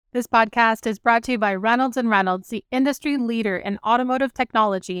This podcast is brought to you by Reynolds & Reynolds, the industry leader in automotive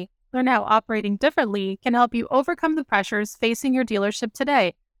technology. Learn how operating differently can help you overcome the pressures facing your dealership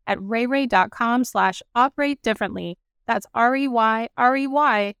today at rayrey.com/operate differently. That's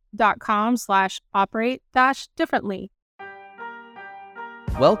REYREY.com/operate-differently.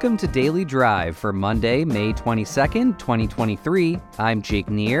 Welcome to Daily Drive for Monday, May 22nd, 2023. I'm Jake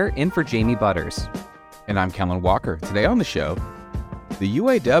Neer, in for Jamie Butters. And I'm Kellen Walker. Today on the show, the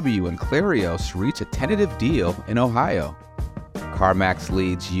UAW and Clarios reach a tentative deal in Ohio. CarMax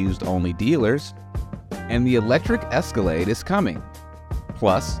leads used-only dealers, and the electric Escalade is coming.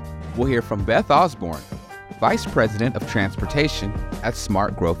 Plus, we'll hear from Beth Osborne, Vice President of Transportation at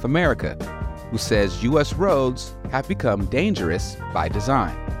Smart Growth America, who says U.S. roads have become dangerous by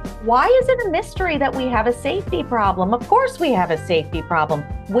design. Why is it a mystery that we have a safety problem? Of course we have a safety problem.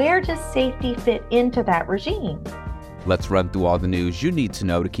 Where does safety fit into that regime? Let's run through all the news you need to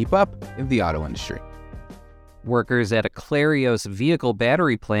know to keep up in the auto industry. Workers at a Clarios vehicle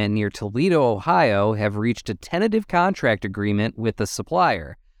battery plant near Toledo, Ohio, have reached a tentative contract agreement with the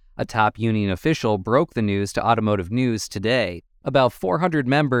supplier. A top union official broke the news to Automotive News today. About 400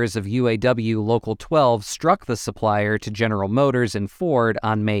 members of UAW Local 12 struck the supplier to General Motors and Ford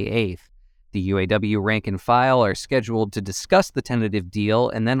on May 8th. The UAW rank and file are scheduled to discuss the tentative deal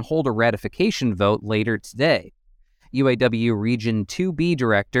and then hold a ratification vote later today. UAW Region 2B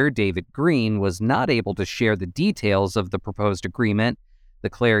Director David Green was not able to share the details of the proposed agreement. The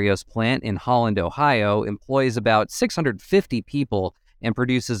Clarios plant in Holland, Ohio, employs about 650 people and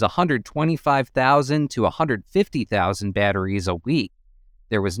produces 125,000 to 150,000 batteries a week.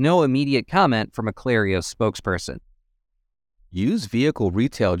 There was no immediate comment from a Clarios spokesperson. Used vehicle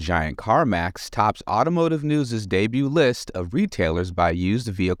retail giant CarMax tops Automotive News' debut list of retailers by used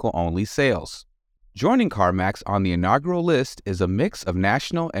vehicle-only sales. Joining CarMax on the inaugural list is a mix of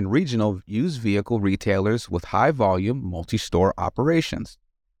national and regional used vehicle retailers with high-volume multi-store operations.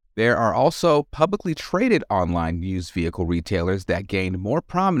 There are also publicly traded online used vehicle retailers that gained more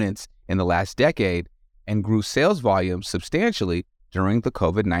prominence in the last decade and grew sales volume substantially during the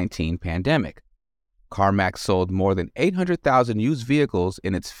COVID-19 pandemic. CarMax sold more than 800,000 used vehicles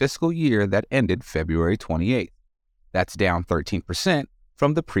in its fiscal year that ended February 28th. That's down 13%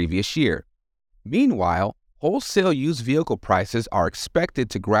 from the previous year. Meanwhile, wholesale used vehicle prices are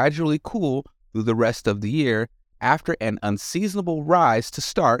expected to gradually cool through the rest of the year after an unseasonable rise to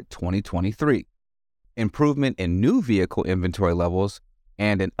start 2023. Improvement in new vehicle inventory levels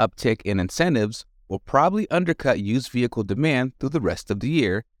and an uptick in incentives will probably undercut used vehicle demand through the rest of the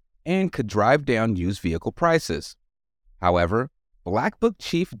year and could drive down used vehicle prices. However, Black Book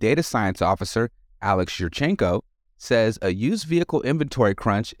Chief Data Science Officer Alex Yurchenko says a used vehicle inventory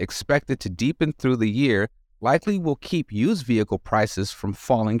crunch expected to deepen through the year likely will keep used vehicle prices from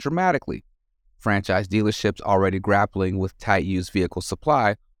falling dramatically. Franchise dealerships already grappling with tight used vehicle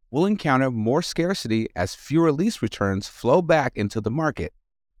supply will encounter more scarcity as fewer lease returns flow back into the market.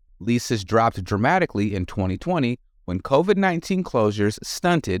 Leases dropped dramatically in 2020 when COVID-19 closures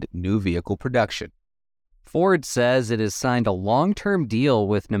stunted new vehicle production. Ford says it has signed a long-term deal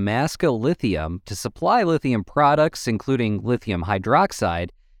with Nemaska Lithium to supply lithium products, including lithium hydroxide,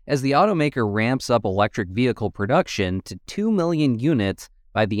 as the automaker ramps up electric vehicle production to 2 million units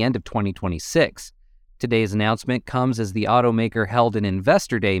by the end of 2026. Today's announcement comes as the automaker held an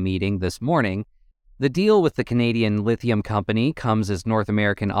Investor Day meeting this morning. The deal with the Canadian lithium company comes as North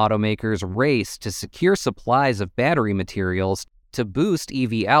American automakers race to secure supplies of battery materials to boost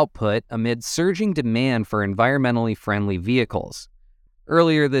EV output amid surging demand for environmentally friendly vehicles.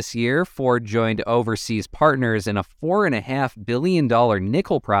 Earlier this year, Ford joined overseas partners in a $4.5 billion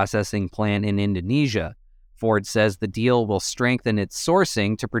nickel processing plant in Indonesia. Ford says the deal will strengthen its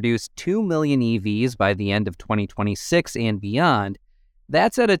sourcing to produce 2 million EVs by the end of 2026 and beyond.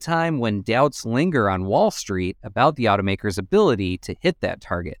 That's at a time when doubts linger on Wall Street about the automaker's ability to hit that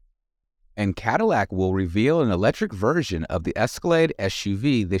target. And Cadillac will reveal an electric version of the Escalade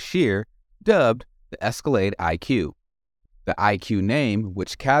SUV this year, dubbed the Escalade IQ. The IQ name,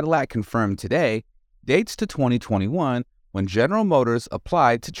 which Cadillac confirmed today, dates to 2021 when General Motors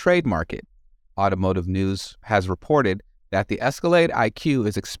applied to trademark it. Automotive News has reported that the Escalade IQ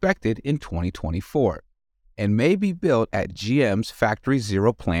is expected in 2024 and may be built at GM's Factory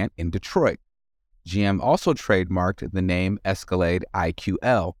Zero plant in Detroit. GM also trademarked the name Escalade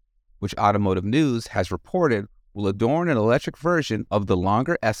IQL, which Automotive News has reported will adorn an electric version of the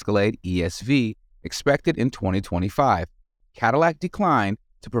longer Escalade ESV expected in 2025. Cadillac declined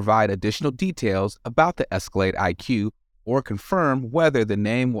to provide additional details about the Escalade IQ or confirm whether the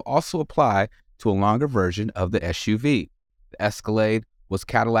name will also apply to a longer version of the SUV. The Escalade was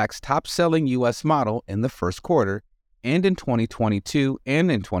Cadillac's top-selling U.S. model in the first quarter and in 2022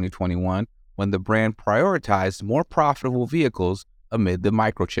 and in 2021 when the brand prioritized more profitable vehicles amid the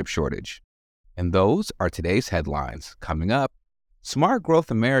microchip shortage. And those are today's headlines. Coming up, Smart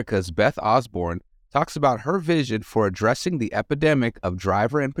Growth America's Beth Osborne talks about her vision for addressing the epidemic of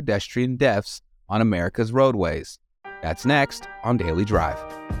driver and pedestrian deaths on America's roadways. That's next on Daily Drive.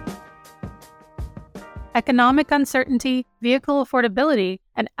 Economic uncertainty, vehicle affordability,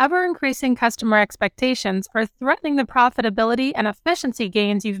 and ever-increasing customer expectations are threatening the profitability and efficiency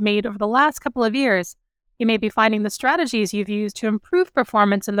gains you've made over the last couple of years. You may be finding the strategies you've used to improve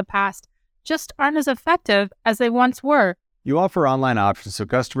performance in the past just aren't as effective as they once were. You offer online options so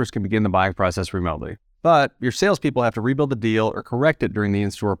customers can begin the buying process remotely, but your salespeople have to rebuild the deal or correct it during the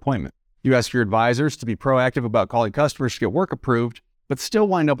in-store appointment. You ask your advisors to be proactive about calling customers to get work approved, but still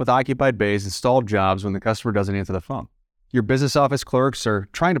wind up with occupied bays and stalled jobs when the customer doesn't answer the phone. Your business office clerks are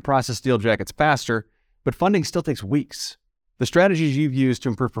trying to process deal jackets faster, but funding still takes weeks. The strategies you've used to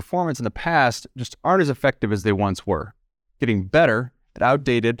improve performance in the past just aren't as effective as they once were. Getting better at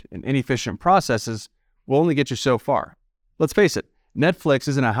outdated and inefficient processes will only get you so far. Let's face it, Netflix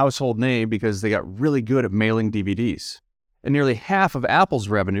isn't a household name because they got really good at mailing DVDs. And nearly half of Apple's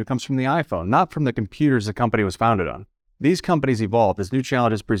revenue comes from the iPhone, not from the computers the company was founded on. These companies evolved as new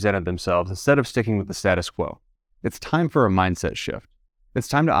challenges presented themselves instead of sticking with the status quo. It's time for a mindset shift. It's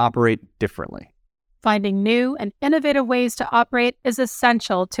time to operate differently. Finding new and innovative ways to operate is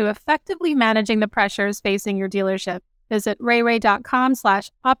essential to effectively managing the pressures facing your dealership. Visit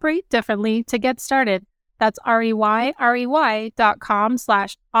rayrey.com/operate differently to get started. That's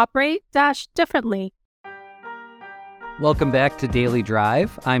REYREY.com/operate-differently. Welcome back to Daily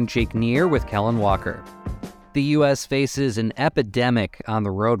Drive. I'm Jake Neer with Kellen Walker. The U.S. faces an epidemic on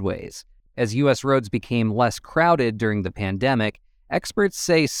the roadways. As U.S. roads became less crowded during the pandemic, experts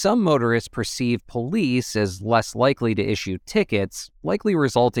say some motorists perceive police as less likely to issue tickets, likely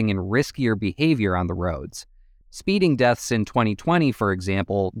resulting in riskier behavior on the roads. Speeding deaths in 2020, for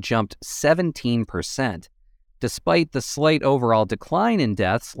example, jumped 17%. Despite the slight overall decline in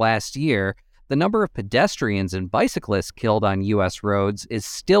deaths last year, the number of pedestrians and bicyclists killed on U.S. roads is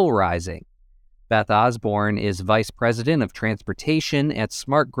still rising. Beth Osborne is Vice President of Transportation at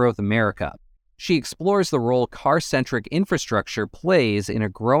Smart Growth America. She explores the role car-centric infrastructure plays in a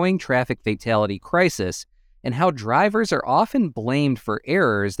growing traffic fatality crisis and how drivers are often blamed for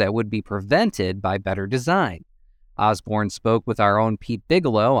errors that would be prevented by better design. Osborne spoke with our own Pete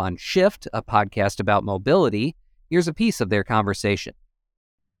Bigelow on Shift, a podcast about mobility. Here's a piece of their conversation.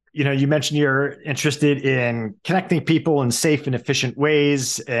 You mentioned you're interested in connecting people in safe and efficient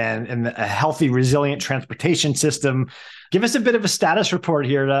ways and a healthy, resilient transportation system. Give us a bit of a status report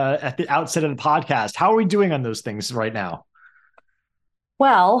here at the outset of the podcast. How are we doing on those things right now?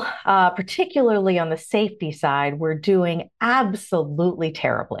 Well, particularly on the safety side, we're doing absolutely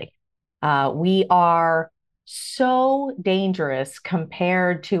terribly. We are so dangerous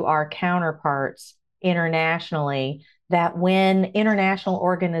compared to our counterparts internationally that when international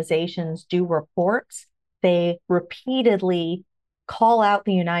organizations do reports, they repeatedly call out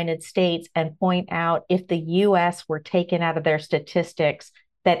the United States and point out if the US were taken out of their statistics,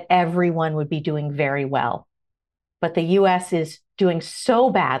 that everyone would be doing very well. But the US is doing so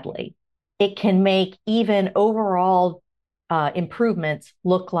badly, it can make even overall improvements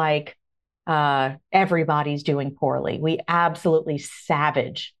look like everybody's doing poorly. We absolutely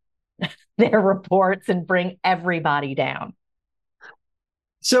savage their reports and bring everybody down.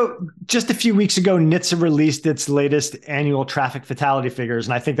 So just a few weeks ago, NHTSA released its latest annual traffic fatality figures.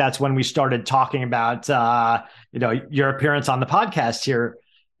 And I think that's when we started talking about, your appearance on the podcast here.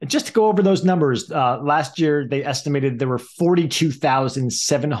 And just to go over those numbers, last year, they estimated there were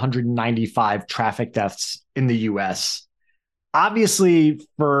 42,795 traffic deaths in the U.S. Obviously,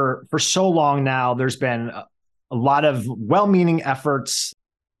 for so long now, there's been a lot of well-meaning efforts,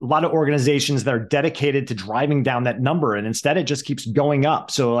 a lot of organizations that are dedicated to driving down that number. And instead, it just keeps going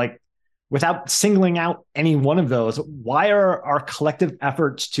up. So without singling out any one of those, why are our collective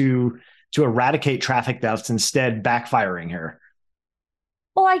efforts to eradicate traffic deaths instead backfiring here?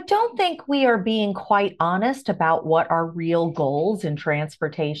 Well, I don't think we are being quite honest about what our real goals in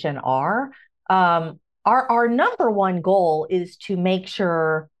transportation are. Our number one goal is to make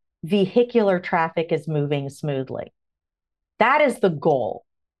sure vehicular traffic is moving smoothly. That is the goal.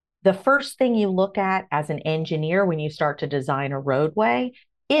 The first thing you look at as an engineer when you start to design a roadway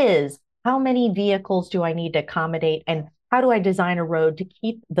is how many vehicles do I need to accommodate and how do I design a road to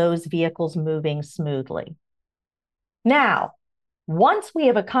keep those vehicles moving smoothly? Now, once we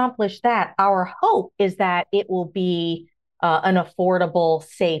have accomplished that, our hope is that it will be an affordable,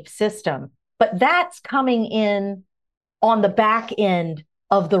 safe system. But that's coming in on the back end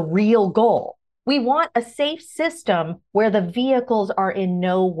of the real goal. We want a safe system where the vehicles are in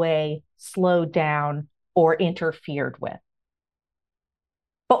no way slowed down or interfered with.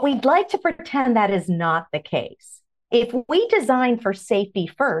 But we'd like to pretend that is not the case. If we design for safety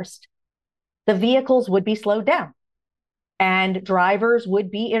first, the vehicles would be slowed down and drivers would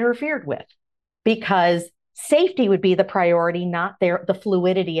be interfered with because safety would be the priority, not the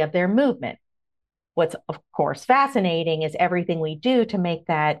fluidity of their movement. What's, of course, fascinating is everything we do to make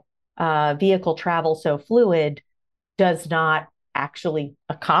that vehicle travel so fluid does not actually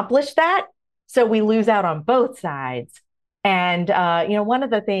accomplish that. So we lose out on both sides. And, one of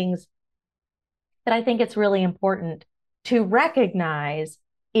the things that I think it's really important to recognize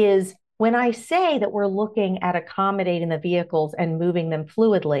is when I say that we're looking at accommodating the vehicles and moving them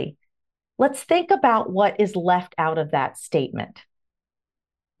fluidly, let's think about what is left out of that statement.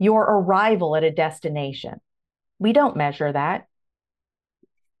 Your arrival at a destination. We don't measure that.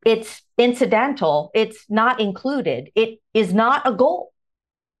 It's incidental. It's not included. It is not a goal.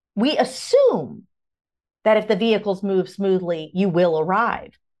 We assume that if the vehicles move smoothly, you will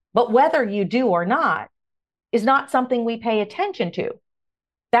arrive. But whether you do or not is not something we pay attention to.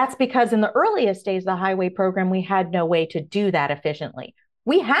 That's because in the earliest days of the highway program, we had no way to do that efficiently.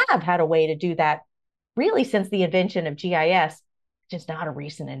 We have had a way to do that really since the invention of GIS, which is not a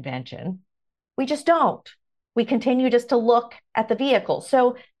recent invention. We just don't. We continue just to look at the vehicle.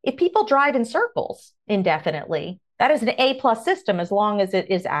 So if people drive in circles indefinitely, that is an A+ system as long as it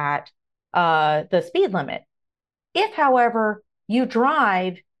is at the speed limit. If, however, you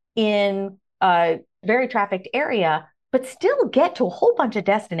drive in a very trafficked area, but still get to a whole bunch of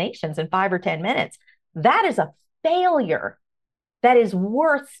destinations in 5 or 10 minutes, that is a failure that is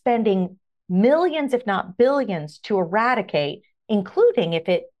worth spending millions, if not billions, to eradicate, including if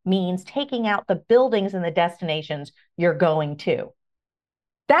it means taking out the buildings and the destinations you're going to.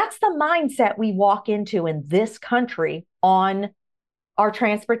 That's the mindset we walk into in this country on our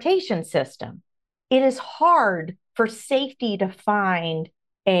transportation system. It is hard for safety to find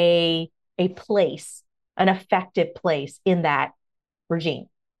a place, an effective place in that regime.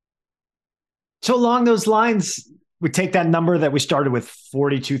 So along those lines, we take that number that we started with,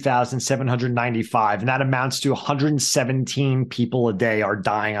 42,795, and that amounts to 117 people a day are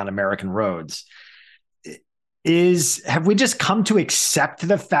dying on American roads. Have we just come to accept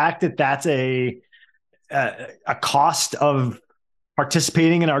the fact that that's a cost of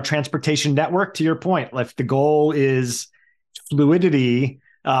participating in our transportation network? To your point, if the goal is fluidity,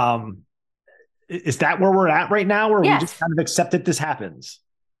 is that where we're at right now, or Yes. we just kind of accept that this happens?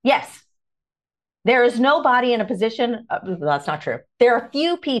 Yes. There is nobody in a position, that's not true. There are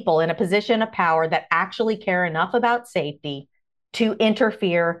few people in a position of power that actually care enough about safety to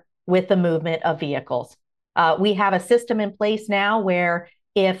interfere with the movement of vehicles. We have a system in place now where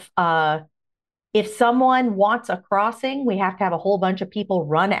if someone wants a crossing, we have to have a whole bunch of people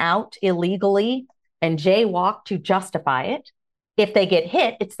run out illegally and jaywalk to justify it. If they get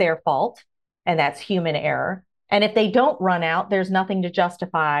hit, it's their fault, and that's human error. And if they don't run out, there's nothing to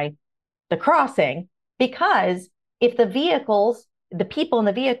justify the crossing, because if the people in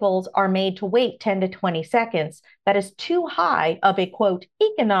the vehicles are made to wait 10 to 20 seconds, that is too high of a, quote,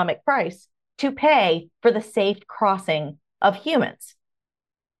 economic price to pay for the safe crossing of humans.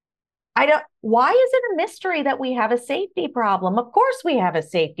 Why is it a mystery that we have a safety problem? Of course we have a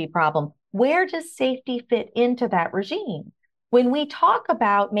safety problem. Where does safety fit into that regime? When we talk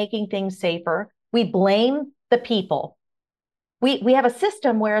about making things safer, we blame the people. We have a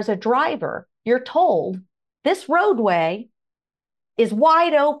system where, as a driver, you're told this roadway is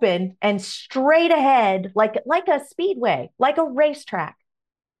wide open and straight ahead, like a speedway, like a racetrack.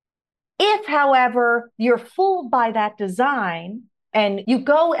 If, however, you're fooled by that design and you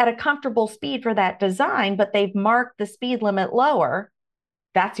go at a comfortable speed for that design, but they've marked the speed limit lower,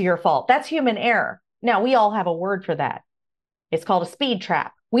 that's your fault. That's human error. Now, we all have a word for that. It's called a speed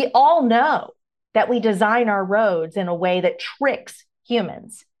trap. We all know that we design our roads in a way that tricks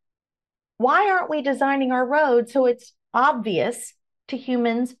humans. Why aren't we designing our roads so it's obvious to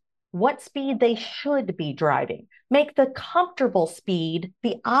humans what speed they should be driving? Make the comfortable speed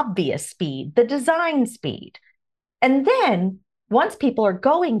the obvious speed, the design speed. And then once people are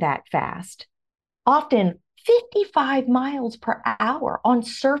going that fast, often 55 miles per hour on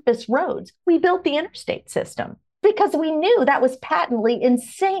surface roads, we built the interstate system because we knew that was patently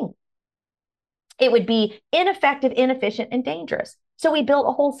insane. It would be ineffective, inefficient, and dangerous. So we built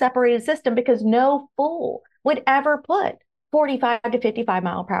a whole separated system because no fool would ever put 45 to 55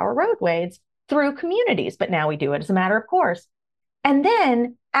 mile per hour roadways through communities, but now we do it as a matter of course. And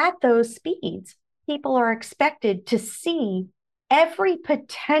then at those speeds, people are expected to see every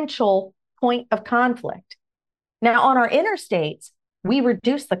potential point of conflict. Now, on our interstates, we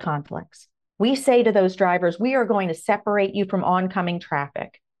reduce the conflicts. We say to those drivers, we are going to separate you from oncoming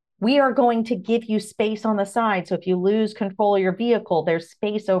traffic. We are going to give you space on the side. So if you lose control of your vehicle, there's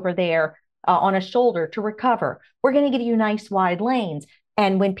space over there on a shoulder to recover. We're going to give you nice wide lanes.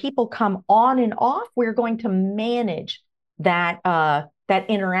 And when people come on and off, we're going to manage that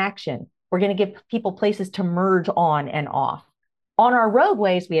interaction. We're going to give people places to merge on and off. On our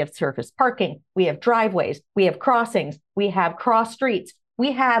roadways, we have surface parking, we have driveways, we have crossings, we have cross streets,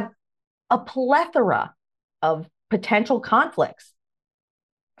 we have a plethora of potential conflicts.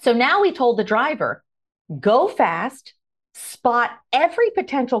 So now we told the driver, go fast, spot every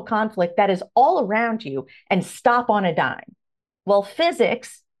potential conflict that is all around you, and stop on a dime. Well,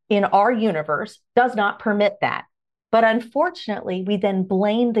 physics in our universe does not permit that. But unfortunately, we then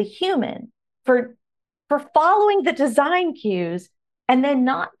blame the human for following the design cues and then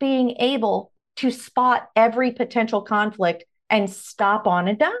not being able to spot every potential conflict and stop on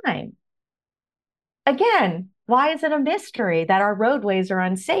a dime. Again, why is it a mystery that our roadways are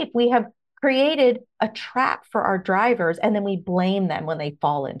unsafe? We have created a trap for our drivers, and then we blame them when they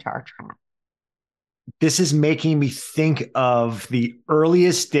fall into our trap. This is making me think of the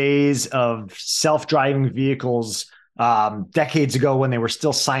earliest days of self-driving vehicles decades ago when they were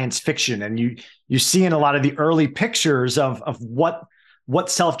still science fiction. And you see in a lot of the early pictures of what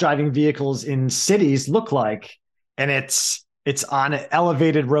self-driving vehicles in cities look like. And it's on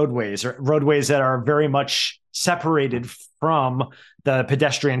elevated roadways, or roadways that are very much separated from the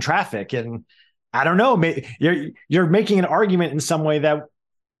pedestrian traffic. And I don't know, you're making an argument in some way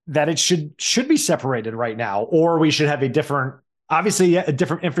that it should be separated right now, or we should have a different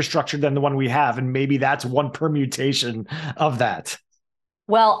infrastructure than the one we have. And maybe that's one permutation of that.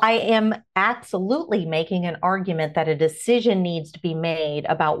 Well, I am absolutely making an argument that a decision needs to be made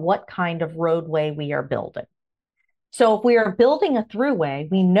about what kind of roadway we are building. So if we are building a throughway,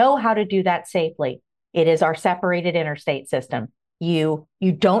 we know how to do that safely. It is our separated interstate system. You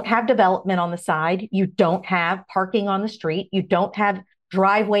don't have development on the side. You don't have parking on the street. You don't have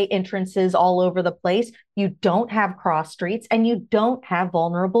driveway entrances all over the place. You don't have cross streets, and you don't have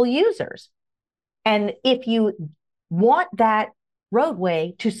vulnerable users. And if you want that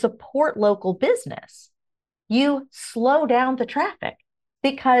roadway to support local business, you slow down the traffic,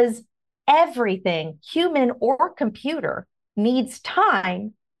 because everything, human or computer, needs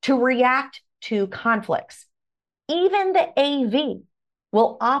time to react to conflicts. Even the AV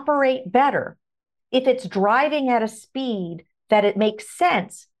will operate better if it's driving at a speed that it makes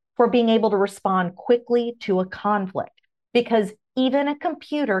sense for being able to respond quickly to a conflict, because even a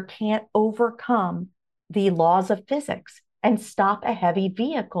computer can't overcome the laws of physics and stop a heavy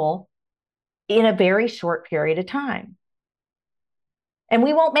vehicle in a very short period of time. And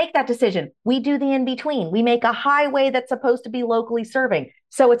we won't make that decision. We do the in-between. We make a highway that's supposed to be locally serving.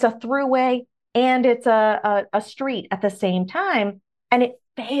 So it's a throughway and it's a street at the same time. And it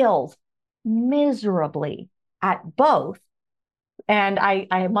fails miserably at both. And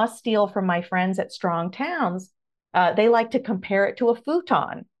I must steal from my friends at Strong Towns. They like to compare it to a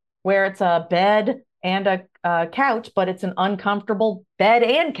futon, where it's a bed and a couch, but it's an uncomfortable bed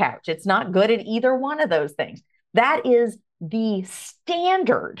and couch. It's not good at either one of those things. That is the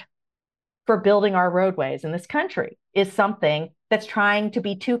standard for building our roadways in this country, is something that's trying to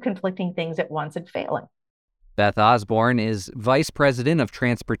be two conflicting things at once and failing. Beth Osborne is Vice President of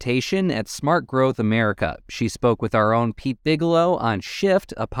Transportation at Smart Growth America. She spoke with our own Pete Bigelow on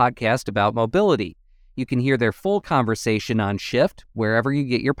Shift, a podcast about mobility. You can hear their full conversation on Shift wherever you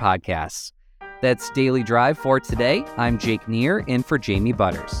get your podcasts. That's Daily Drive for today. I'm Jake Neer, in for Jamie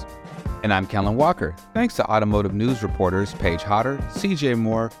Butters. And I'm Kellen Walker. Thanks to Automotive News reporters Paige Hodder, CJ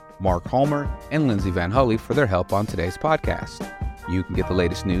Moore, Mark Holmer, and Lindsay Van Hully for their help on today's podcast. You can get the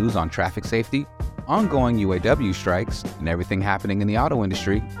latest news on traffic safety, ongoing UAW strikes, and everything happening in the auto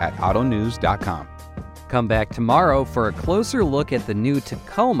industry at autonews.com. Come back tomorrow for a closer look at the new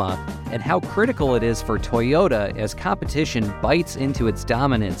Tacoma and how critical it is for Toyota as competition bites into its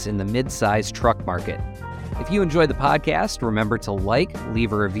dominance in the mid-size truck market. If you enjoyed the podcast, remember to like,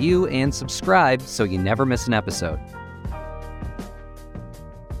 leave a review, and subscribe so you never miss an episode.